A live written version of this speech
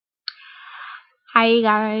Hi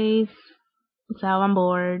guys. So I'm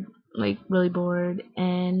bored, like really bored,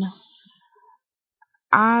 and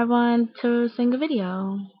I want to sing a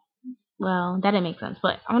video. Well, that didn't make sense,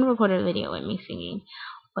 but I want to record a video with me singing.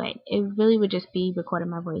 But it really would just be recording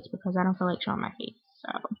my voice because I don't feel like showing my face.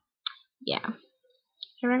 So yeah,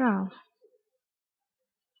 here I go.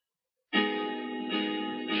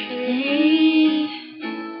 Hey,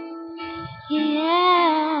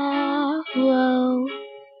 yeah, whoa.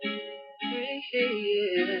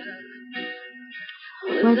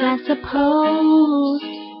 Was I supposed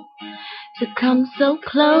to come so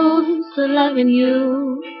close to loving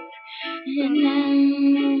you? And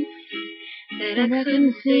then that I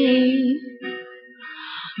couldn't see.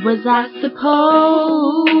 Was I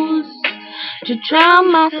supposed to drown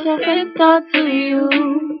myself in thoughts of you,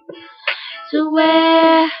 to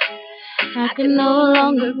where I could no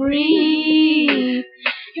longer breathe?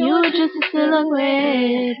 You were just a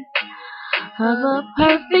silhouette of a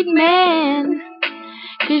perfect man,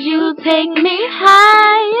 'cause you take me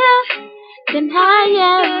higher than I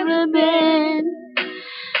ever been,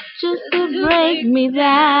 just to break me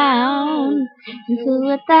down into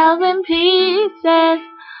 1,000 pieces.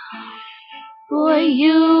 Boy,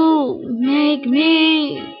 you make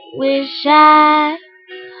me wish I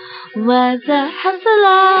was a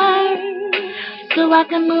hustler, so I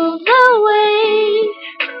can move the weight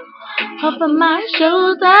off of my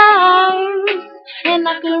shoulders, and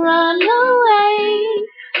I can run away.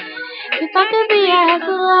 If I could be a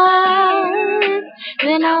hustler,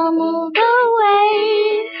 then I'll move the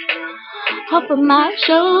weight off of my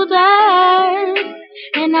shoulders,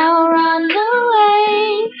 and I'll run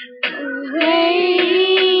away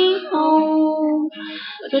home.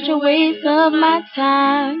 Such a waste of my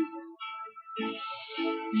time.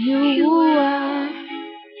 You are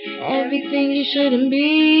everything you shouldn't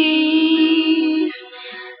be.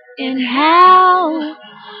 And how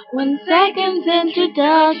 1 second's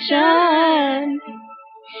introduction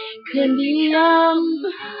could be a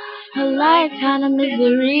lifetime of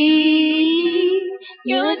misery.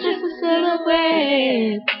 You're just a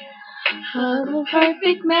silhouette of a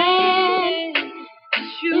perfect man.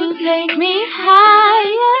 You take me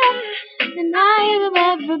higher than I have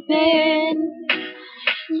ever been,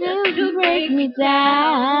 just to break me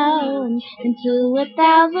down into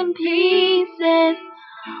 1,000 pieces.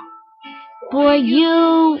 Boy,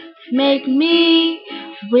 you make me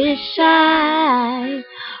wish I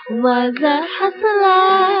was a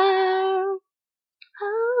hustler.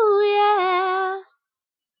 Oh yeah.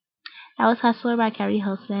 That was Hustler by Keri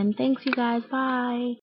Hilson. Thanks you guys. Bye.